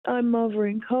I'm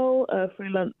Marverine Cole, a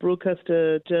freelance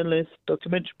broadcaster, journalist,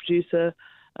 documentary producer,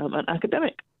 and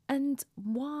academic. And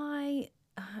why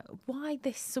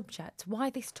this subject? Why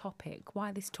this topic?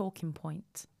 Why this talking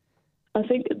point? I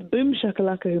think Boom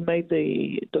Shakalaka, who made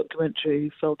the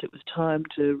documentary, felt it was time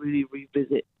to really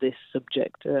revisit this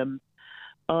subject.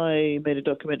 I made a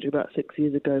documentary about 6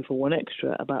 years ago for One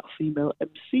Extra about female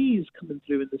MCs coming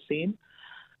through in the scene.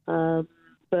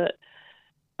 But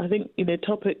I think,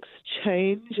 topics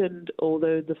change, and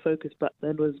although the focus back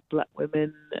then was black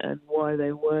women and why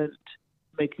they weren't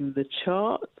making the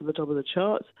charts, the top of the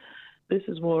charts, this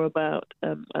is more about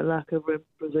a lack of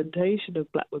representation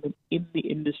of black women in the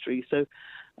industry. So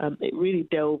it really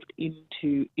delved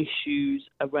into issues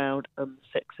around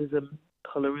sexism,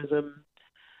 colorism,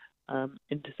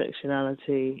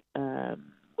 intersectionality,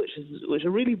 which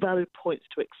are really valid points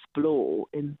to explore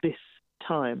in this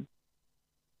time.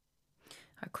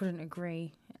 I couldn't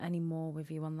agree any more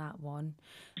with you on that one.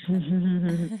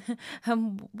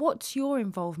 What's your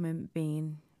involvement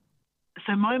been?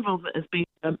 So my involvement has been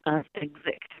as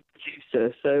executive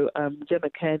producer. So Gemma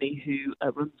Kearney, who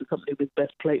runs the company with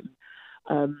Beth Clayton,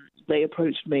 they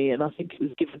approached me, and I think it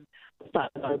was given the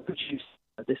fact that I produced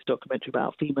this documentary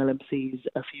about female MCs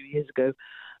a few years ago,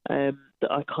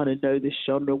 that I kind of know this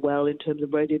genre well in terms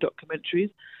of radio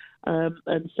documentaries.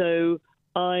 And so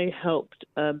I helped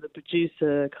the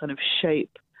producer kind of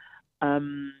shape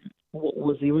what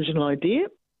was the original idea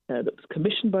that was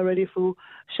commissioned by Radio 4,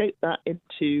 shape that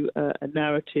into a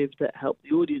narrative that helped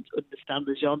the audience understand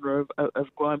the genre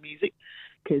of grime music.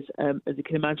 Because, as you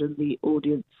can imagine, the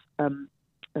audience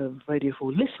of Radio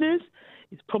 4 listeners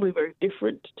is probably very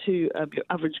different to your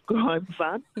average grime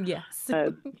fan. Yes.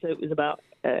 So it was about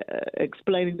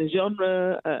explaining the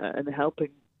genre and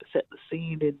helping set the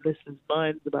scene in listeners'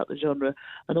 minds about the genre,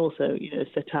 and also,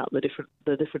 set out the different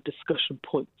discussion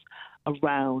points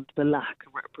around the lack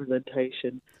of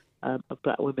representation of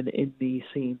black women in the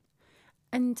scene.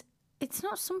 And it's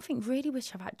not something really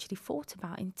which I've actually thought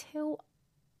about until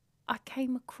I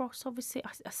came across, obviously,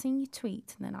 I seen your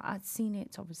tweet, and then I'd seen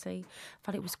it, obviously,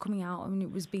 that it was coming out and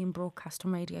it was being broadcast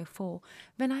on Radio 4.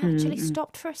 Then I actually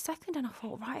stopped for a second and I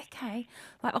thought, right, okay,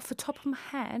 like off the top of my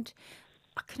head,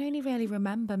 I can only really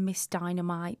remember Miss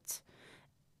Dynamite,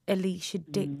 Alicia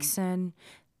Dixon,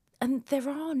 and there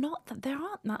aren't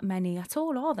that many at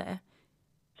all, are there?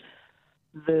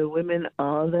 The women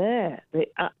are there. They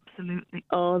absolutely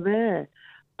are there.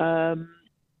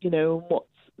 What's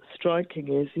striking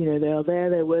is, they are there,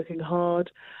 they're working hard.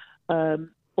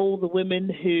 All the women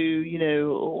who,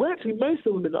 actually most of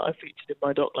the women that I featured in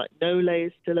my doc, like Nole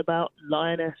is still about,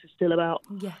 Lioness is still about.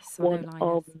 Yes, I One know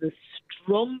Lioness. of the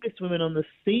strongest women on the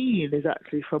scene is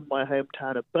actually from my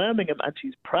hometown of Birmingham, and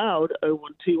she's proud,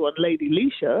 0121 Lady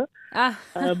Leisha.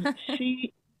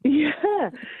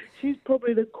 She's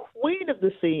probably the queen of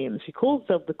the scene. She calls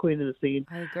herself the queen of the scene.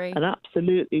 I agree. And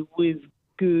absolutely with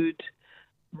good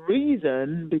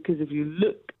reason, because if you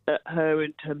look at her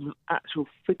in terms of actual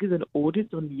figures and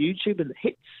audience on YouTube and the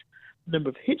hits, the number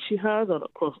of hits she has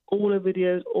across all her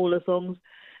videos, all her songs,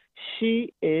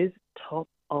 she is top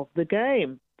of the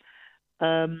game.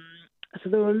 So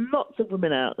there are lots of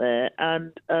women out there,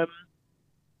 and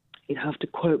you'd have to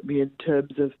quote me in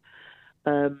terms of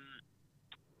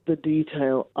the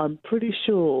detail. I'm pretty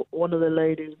sure one of the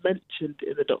ladies mentioned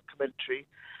in the documentary,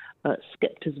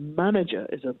 Skepta's manager,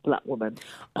 is a black woman.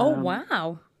 Oh,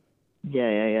 wow.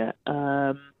 Yeah.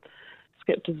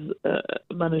 Skepta's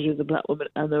manager is a black woman,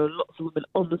 and there are lots of women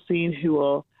on the scene who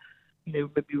are,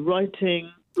 maybe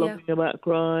writing, blogging about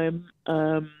grime, who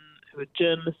are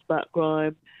journalists about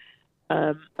grime,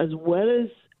 as well as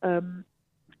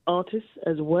artists,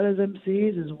 as well as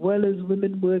MCs, as well as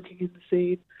women working in the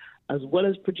scene, as well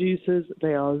as producers.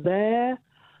 They are there,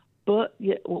 but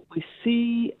yet what we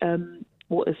see,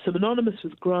 what is synonymous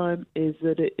with grime, is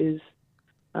that it is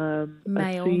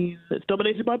male. a scene that's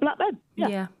dominated by black men.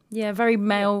 Yeah, very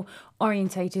male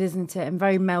orientated, isn't it? And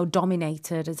very male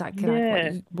dominated, exactly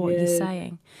like what you're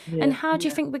saying. Yeah, and how do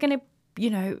you think we're going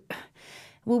to,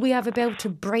 will we ever be able to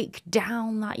break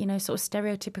down that, sort of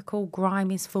stereotypical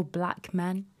grime is for black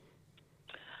men?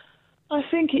 I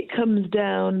think it comes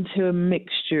down to a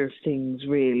mixture of things,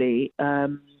 really.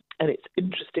 And it's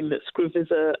interesting that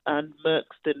Screwvisa and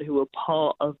Merkston, who were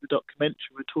part of the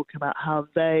documentary, were talking about how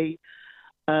they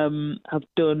have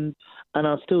done and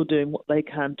are still doing what they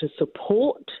can to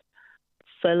support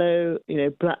fellow,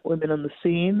 black women on the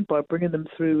scene by bringing them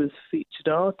through as featured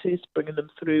artists, bringing them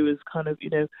through as kind of,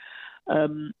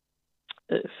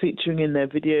 featuring in their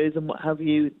videos and what have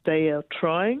you. They are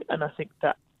trying, and I think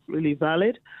that's really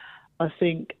valid. I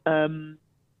think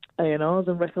A&Rs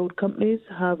and record companies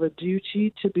have a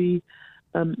duty to be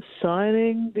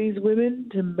signing these women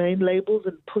to main labels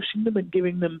and pushing them and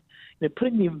giving them,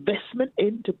 putting the investment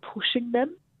into pushing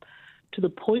them to the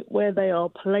point where they are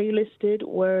playlisted,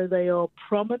 where they are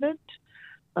prominent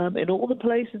in all the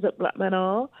places that black men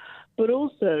are. But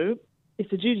also,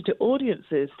 it's a duty to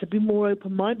audiences to be more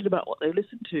open-minded about what they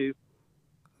listen to.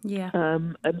 Yeah.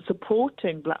 And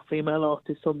supporting black female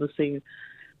artists on the scene.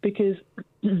 Because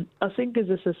I think as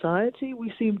a society,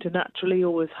 we seem to naturally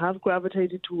always have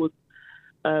gravitated towards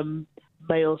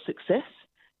male success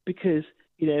because,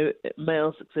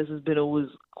 male success has been always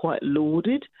quite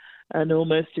lauded, and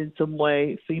almost in some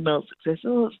way female success,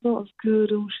 it's not as good,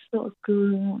 she's not as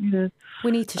good,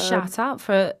 We need to shout out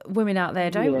for women out there,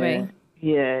 don't we?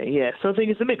 Yeah. So I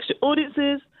think it's a mixture.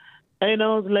 Audiences,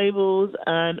 A&Rs, labels,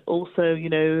 and also,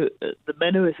 the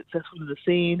men who are successful in the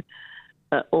scene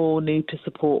all need to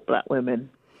support black women.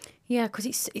 Yeah,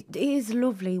 because it is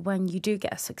lovely when you do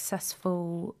get a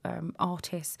successful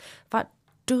artist that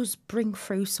does bring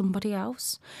through somebody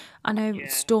else. I know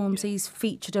Stormzy's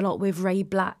featured a lot with Ray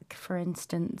Black, for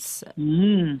instance.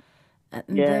 They're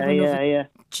another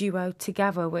duo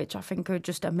together, which I think are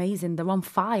just amazing. They're on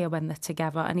fire when they're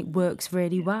together, and it works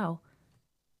really well.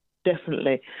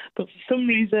 Definitely. But for some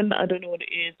reason, I don't know what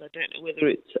it is. I don't know whether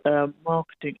it's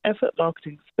marketing effort,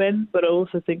 marketing spend, but I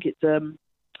also think it's,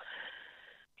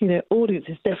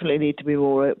 audiences definitely need to be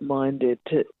more open-minded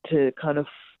to kind of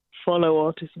follow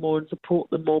artists more and support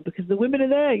them more, because the women are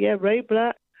there. Yeah, Ray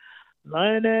Black,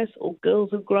 Lioness, all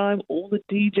Girls of Grime, all the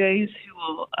DJs who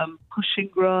are pushing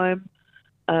grime,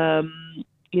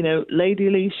 Lady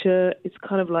Alicia. It's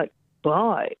kind of like,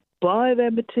 buy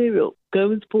their material,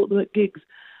 go and support them at gigs,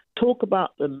 talk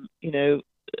about them,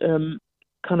 kind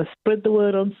of spread the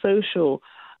word on social,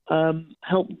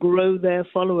 help grow their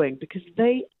following, because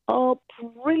they are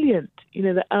brilliant.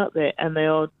 They're out there and they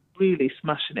are really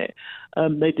smashing it.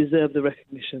 They deserve the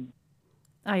recognition.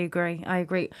 I agree.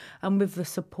 And with the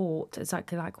support,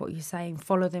 exactly like what you're saying,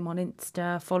 follow them on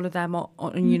Insta, follow them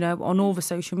on all the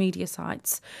social media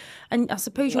sites. And I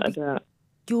suppose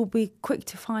you'll be quick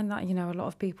to find that, a lot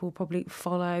of people probably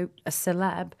follow a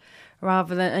celeb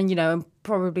rather than, and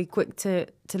probably quick to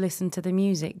listen to the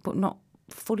music, but not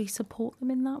fully support them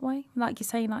in that way. Like you're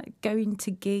saying, like going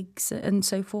to gigs and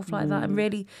so forth like that, and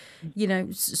really,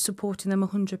 supporting them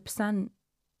 100%.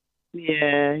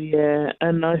 Yeah.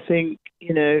 And I think,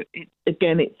 it's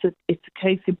a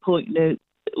case in point,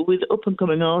 with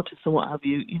up-and-coming artists and what have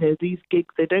you, these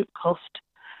gigs, they don't cost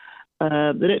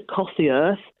the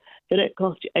earth. They don't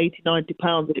cost you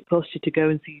 £80-90 that it costs you to go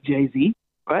and see Jay-Z,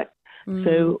 right?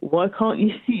 So why can't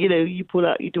you, you pull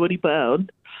out your £20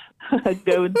 and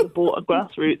go and support a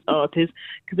grassroots artist?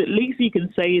 Because at least you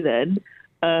can say then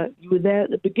you were there at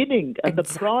the beginning, and the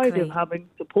pride of having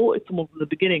supported someone from the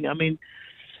beginning. I mean,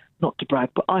 not to brag,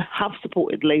 but I have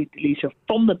supported Lady Alicia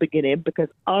from the beginning, because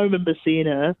I remember seeing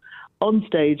her on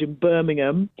stage in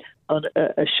Birmingham on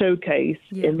a showcase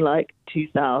in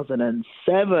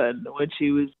 2007 when she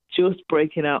was just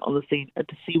breaking out on the scene, and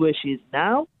to see where she is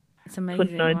now, it's amazing.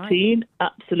 2019,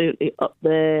 absolutely up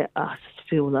there. I just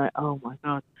feel like, oh my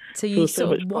God. So you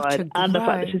sort of watch her grow. And the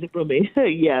fact that she's a Brummie.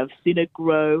 Yeah, I've seen her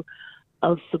grow.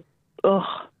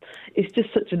 It's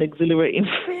just such an exhilarating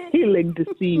feeling to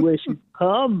see where she's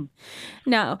come.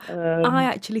 Now, I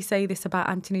actually say this about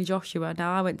Anthony Joshua.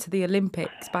 Now, I went to the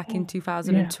Olympics back in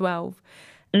 2012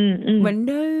 when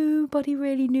nobody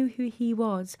really knew who he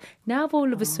was. Now,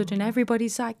 all of a sudden,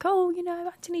 everybody's like,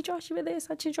 Anthony Joshua this,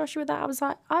 Anthony Joshua that. I was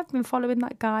like, I've been following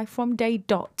that guy from day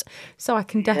dot. So I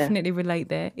can definitely relate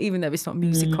there, even though it's not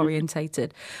music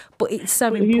orientated. But it's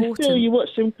so important. You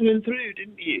watched him coming through,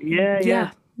 didn't you?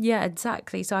 Yeah,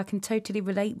 exactly. So I can totally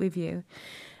relate with you.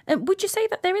 Would you say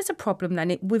that there is a problem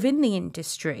then within the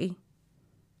industry?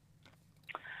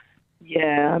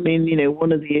 Yeah, I mean,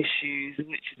 one of the issues,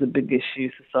 which is a big issue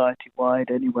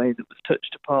society-wide anyway, that was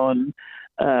touched upon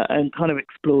and kind of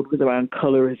explored with around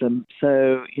colorism.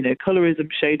 So, colorism,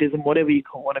 shadeism, whatever you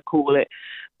want to call it,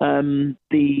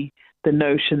 the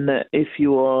notion that if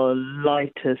you are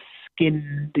lighter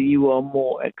skinned, you are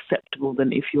more acceptable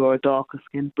than if you are a darker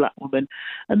skinned black woman.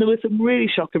 And there were some really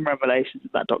shocking revelations in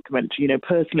that documentary,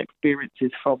 personal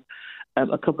experiences from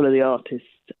a couple of the artists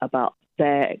about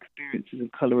their experiences of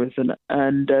colorism.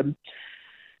 And,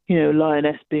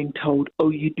 Lioness being told,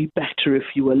 you'd be better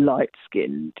if you were light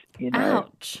skinned,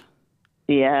 Ouch.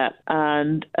 Yeah.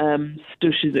 And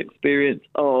Stush's experience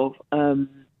of a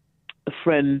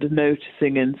friend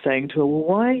noticing and saying to her, well,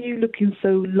 why are you looking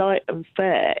so light and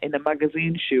fair in a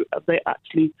magazine shoot? Have they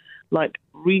actually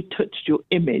retouched your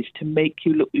image to make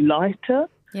you look lighter?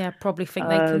 Yeah, probably think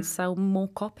they can sell more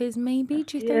copies, maybe,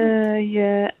 do you think?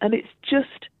 Yeah, and it's just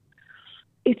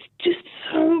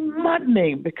so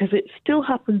maddening because it still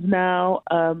happens now.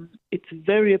 It's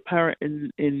very apparent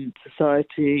in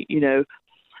society, and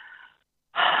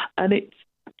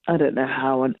I don't know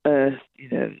how on earth,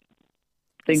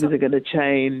 things So, are going to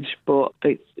change, but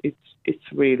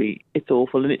it's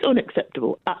awful and it's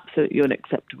unacceptable, absolutely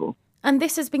unacceptable. and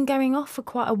this has been going off for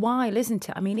quite a while, isn't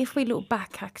it? I mean, if we look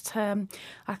back at,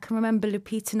 I can remember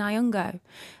Lupita Nyong'o,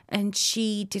 and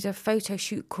she did a photo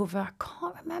shoot cover. I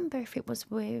can't remember if it was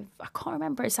with, I can't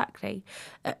remember exactly,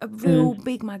 a real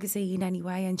big magazine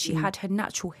anyway, and she had her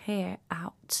natural hair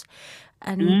out,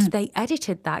 and they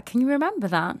edited that. Can you remember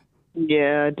that?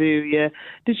 Yeah, I do. Yeah,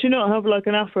 did she not have like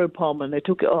an Afro palm and they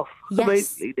took it off? Yes.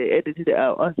 Basically, they edited it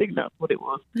out. I think that's what it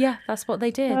was. Yeah, that's what they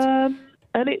did.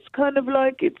 And it's kind of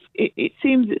like it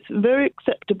seems it's very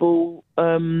acceptable.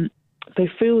 They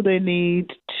feel they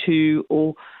need to,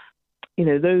 or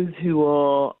those who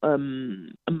are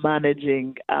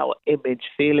managing our image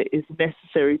feel it is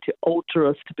necessary to alter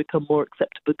us to become more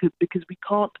acceptable because we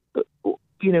can't,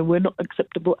 we're not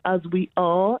acceptable as we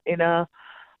are in our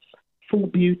full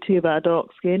beauty of our dark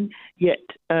skin. Yet,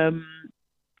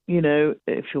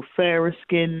 if you're fairer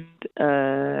skinned,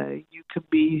 you can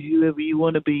be whoever you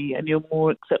want to be, and you're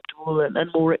more acceptable and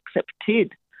more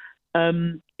accepted.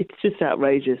 It's just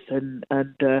outrageous, and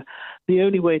the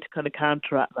only way to kind of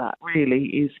counteract that really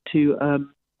is to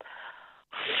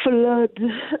flood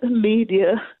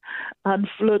media and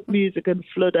flood music and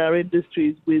flood our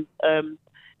industries with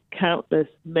countless,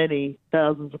 many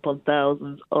thousands upon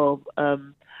thousands of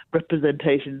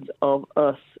representations of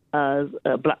us as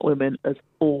black women as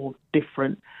all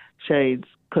different shades,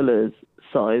 colours,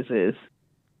 sizes.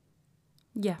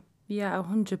 Yeah. Yeah,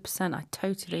 100%. I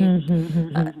totally,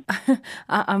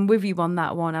 I'm with you on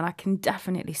that one, and I can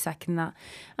definitely second that.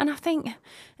 And I think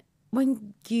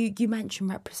when you mention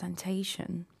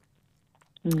representation,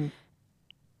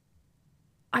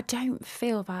 I don't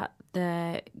feel that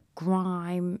the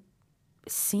grime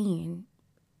scene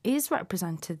is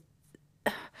represented.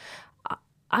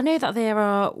 I know that there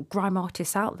are grime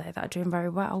artists out there that are doing very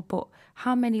well, but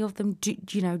how many of them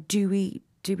do we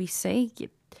see?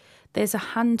 There's a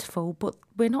handful, but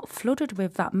we're not flooded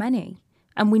with that many,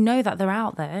 and we know that they're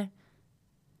out there.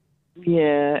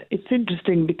 Yeah, it's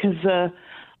interesting because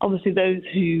obviously those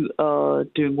who are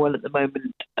doing well at the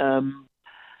moment,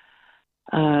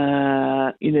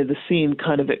 the scene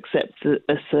kind of accepts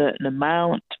a certain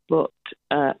amount, but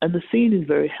and the scene is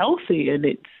very healthy and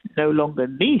it's no longer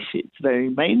niche; it's very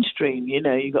mainstream.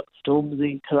 You got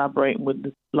Stormzy collaborating with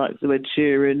the likes of Ed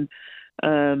Sheeran.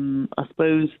 I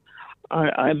suppose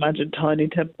I imagine Tiny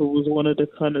Temple was one of the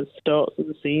kind of starts of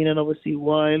the scene, and obviously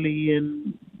Wiley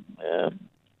and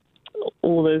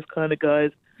all those kind of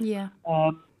guys. Yeah.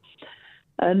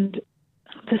 And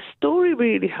the story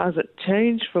really hasn't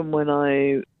changed from when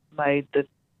I made the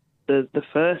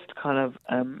first kind of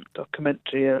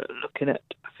documentary looking at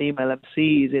female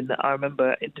MCs. In that, I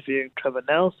remember interviewing Trevor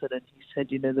Nelson, and he said,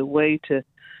 the way to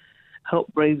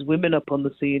help raise women up on the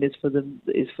scene is for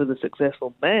the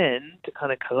successful men to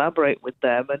kind of collaborate with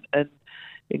them and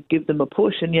give them a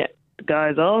push. And yet, the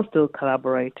guys are still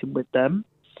collaborating with them.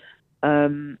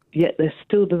 Yet there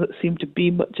still doesn't seem to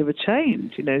be much of a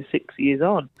change, 6 years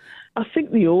on. I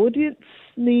think the audience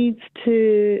needs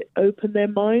to open their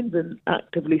minds and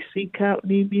actively seek out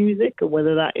new music, and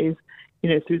whether that is,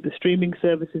 through the streaming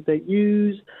services they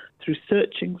use, through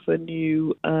searching for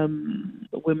new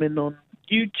women on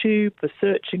YouTube, for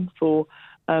searching for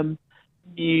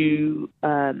new,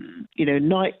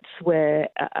 nights where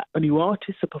new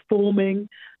artists are performing,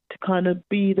 to kind of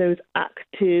be those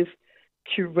active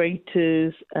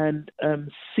curators and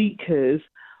seekers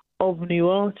of new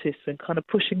artists and kind of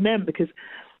pushing them, because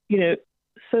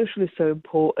social is so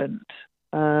important,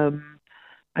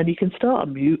 and you can start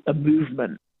a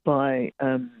movement by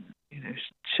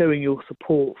showing your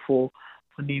support for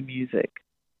new music.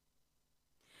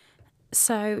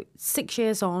 So 6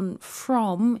 years on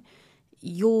from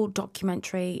your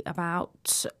documentary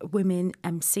about women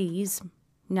MCs,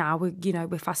 now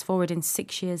we're fast forwarding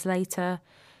 6 years later.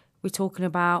 We're talking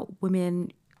about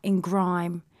women in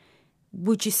grime.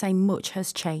 Would you say much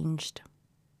has changed?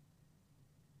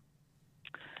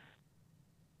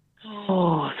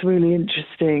 Oh, it's really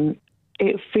interesting.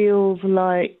 It feels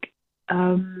like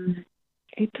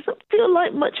it doesn't feel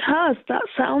like much has. That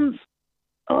sounds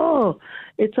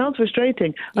it sounds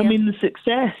frustrating. Yeah. I mean,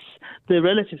 the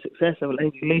relative success of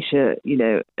Lady Alicia,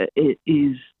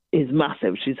 is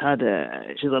massive. She's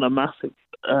on a massive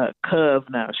curve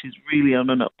now. She's really on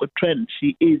an upward trend.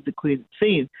 She is the queen of the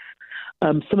scene.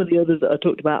 Some of the others that I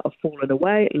talked about have fallen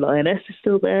away. Lioness is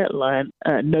still there.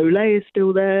 Nole is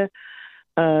still there.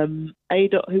 A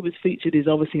Dot, who was featured, is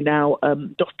obviously now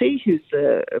Dottie, who's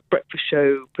a breakfast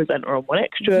show presenter on One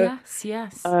Extra.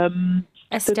 Yes. So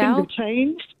Estelle? things have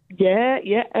changed. Yeah.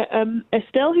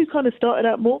 Estelle, who kind of started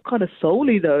out more kind of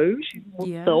soul-y, though. She's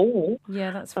more soul.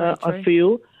 Yeah, that's very true. I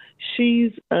feel.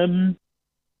 She's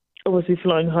obviously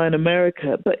flying high in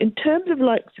America. But in terms of,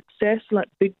 like, success, like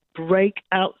big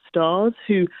breakout stars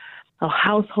who are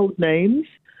household names,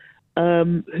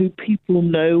 who people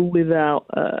know without,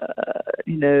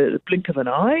 the blink of an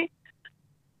eye,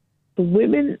 the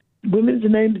women's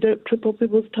names don't trip on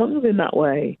people's tongues in that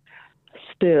way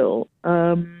still.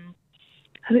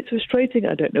 And it's frustrating.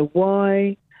 I don't know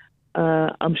why.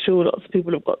 I'm sure lots of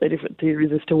people have got their different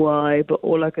theories as to why, but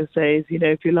all I can say is,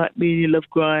 if you like me and you love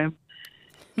grime,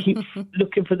 keep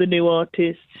looking for the new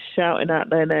artists, shouting out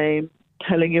their name,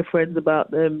 telling your friends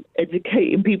about them,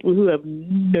 educating people who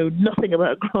know nothing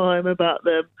about grime about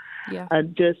them,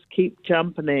 and just keep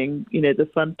championing, the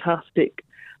fantastic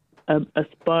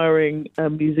aspiring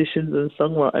musicians and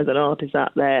songwriters and artists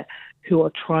out there who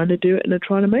are trying to do it and are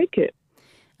trying to make it.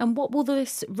 And what will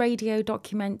this radio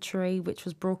documentary, which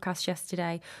was broadcast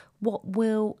yesterday, what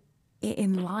will it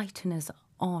enlighten us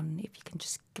on? If you can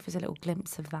just give us a little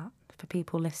glimpse of that for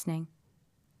people listening.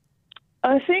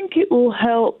 I think it will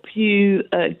help you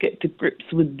get to grips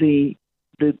with the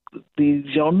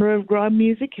genre of grime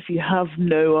music. If you have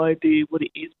no idea what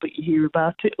it is, but you hear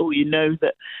about it, or you know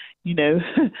that, your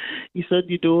son,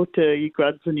 your daughter, your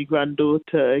grandson, your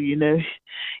granddaughter, your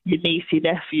niece, your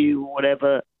nephew, or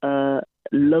whatever,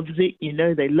 loves it.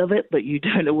 They love it, but you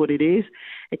don't know what it is.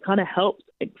 It kind of helps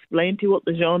explain to you what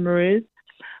the genre is,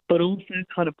 but also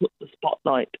kind of put the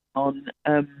spotlight on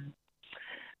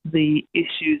the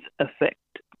issues affect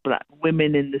Black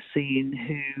women in the scene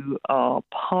who are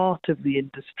part of the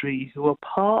industry, who are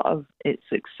part of its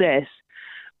success,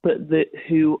 but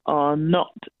who are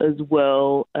not as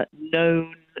well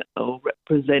known or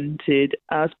represented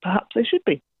as perhaps they should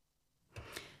be.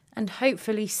 And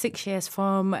hopefully 6 years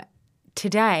from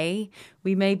today,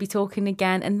 we may be talking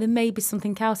again and there may be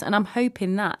something else. And I'm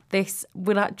hoping that this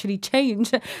will actually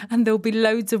change and there'll be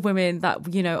loads of women that,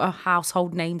 are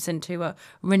household names and who are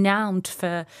renowned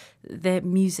for their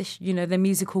their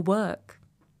musical work.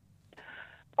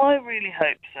 I really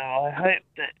hope so. I hope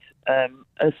that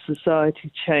as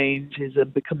society changes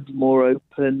and becomes more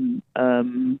open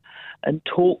and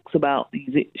talks about these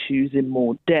issues in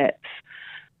more depth,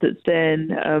 that then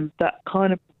that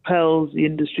kind of propels the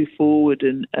industry forward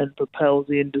and propels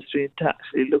the industry into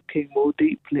actually looking more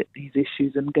deeply at these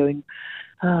issues and going,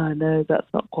 no,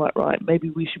 that's not quite right.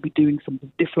 Maybe we should be doing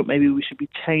something different. Maybe we should be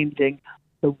changing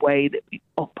the way that we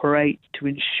operate to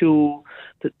ensure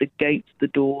that the gates, the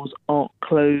doors aren't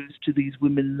closed to these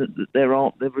women, that there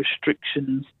aren't the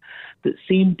restrictions that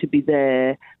seem to be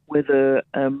there, whether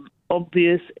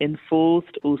obvious,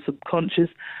 enforced or subconscious.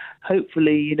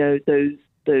 Hopefully, those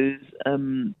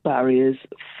barriers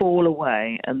fall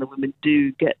away and the women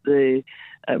do get the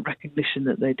recognition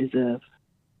that they deserve.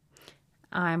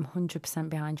 I'm 100%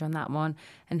 behind you on that one,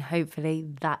 and hopefully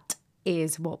that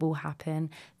is what will happen.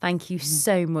 Thank you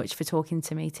so much for talking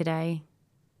to me today.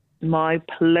 My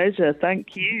pleasure.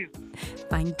 Thank you.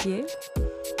 Thank you.